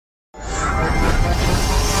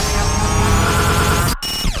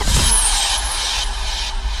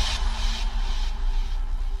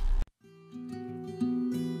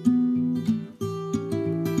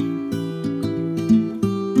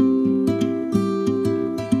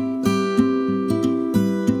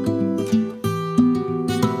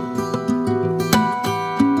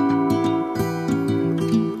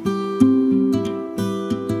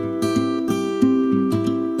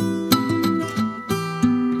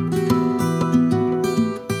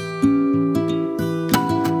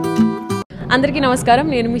అందరికీ నమస్కారం.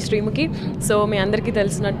 నేను మీ శ్రీముఖి. సో మీ అందరికీ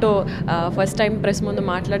తెలిసినట్టు ఫస్ట్ టైం ప్రెస్ ముందు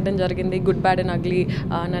మాట్లాడడం జరిగింది గుడ్ బ్యాడ్ అండ్ అగ్లీ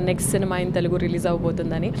నా next cinema in Telugu release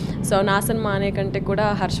అవబోతుందని. So నా సినిమా అనే కంటే కూడా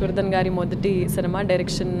హర్షవర్ధన్ గారి మొదటి సినిమా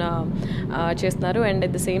డైరెక్షన్ చేస్తున్నారు. And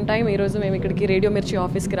at the same time ఈరోజు మేము ఇక్కడికి రేడియో మిర్చి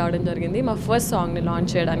ఆఫీస్కి రావడం జరిగింది మా ఫస్ట్ సాంగ్ని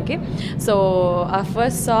లాంచ్ చేయడానికి. సో ఆ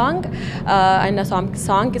ఫస్ట్ సాంగ్ అండ్ ఆ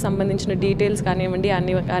సాంగ్కి సంబంధించిన డీటెయిల్స్ కానివ్వండి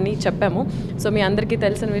అన్నీ కానీ చెప్పాము. సో మీ అందరికీ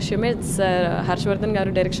తెలిసిన విషయమే సార్ హర్షవర్ధన్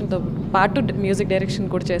గారు డైరెక్షన్తో పాటు మ్యూజిక్ డైరెక్షన్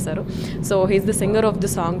కూడా చేశారు. So he's the singer of the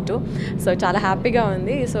song to. So చాలా హ్యాపీగా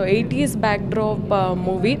ఉంది. So 80s backdrop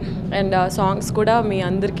movie and songs కూడా మీ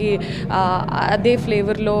అందరికీ అదే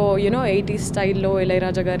ఫ్లేవర్లో 80s స్టైల్లో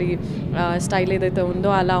ఇళయరాజా గారి స్టైల్ ఏదైతే ఉందో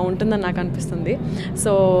అలా ఉంటుందని నాకు అనిపిస్తుంది.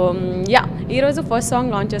 సో ఈరోజు ఫస్ట్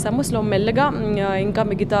సాంగ్ లాంచ్ చేసాము. సో మెల్లగా ఇంకా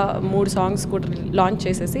మిగతా 3 సాంగ్స్ కూడా లాంచ్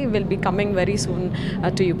చేసేసి will be coming very soon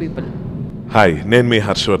to you people. Hi, నేను మీ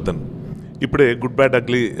హర్షవర్ధన్. ఇప్పుడే good bad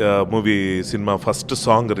ugly movie cinema first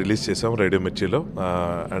song release చేసాం రేడియో మిర్చిలో.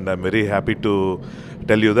 And I'm very happy to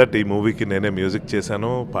tell you that ఈ మూవీకి నేనే మ్యూజిక్ చేశాను,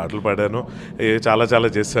 పాటలు పాడాను, చాలా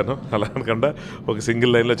చేశాను. అలా అనకుండా ఒక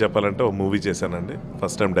సింగిల్ లైన్లో చెప్పాలంటే ఒక మూవీ చేశానండి.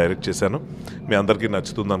 ఫస్ట్ టైం డైరెక్ట్ చేశాను. మీ అందరికీ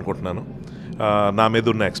నచ్చుతుంది అనుకుంటున్నాను. నా మీద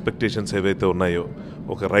ఉన్న ఎక్స్పెక్టేషన్స్ ఏవైతే ఉన్నాయో,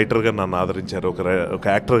 ఒక రైటర్గా నన్ను ఆదరించారు, ఒక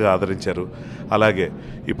యాక్టర్గా ఆదరించారు. అలాగే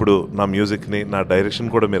ఇప్పుడు నా మ్యూజిక్ని, నా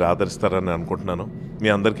డైరెక్షన్ కూడా మీరు ఆదరిస్తారని అనుకుంటున్నాను. మీ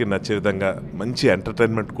అందరికీ నచ్చే విధంగా మంచి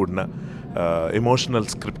ఎంటర్టైన్మెంట్ కూడిన ఎమోషనల్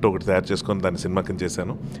స్క్రిప్ట్ ఒకటి తయారు చేసుకొని దాన్ని సినిమా కింద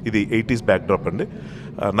చేశాను. ఇది 80s బ్యాక్డ్రాప్ అండి.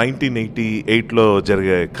 1988లో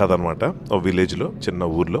జరిగే కథ అనమాట. ఒక విలేజ్లో, చిన్న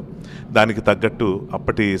ఊర్లో. దానికి తగ్గట్టు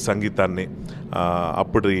అప్పటి సంగీతాన్ని,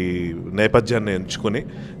 అప్పటి నేపథ్యాన్ని ఎంచుకొని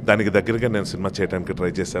దానికి దగ్గరగా నేను సినిమా చేయడానికి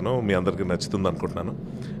ట్రై చేశాను. మీ అందరికీ నచ్చుతుంది అనుకుంటున్నాను.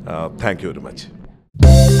 Thank you very much.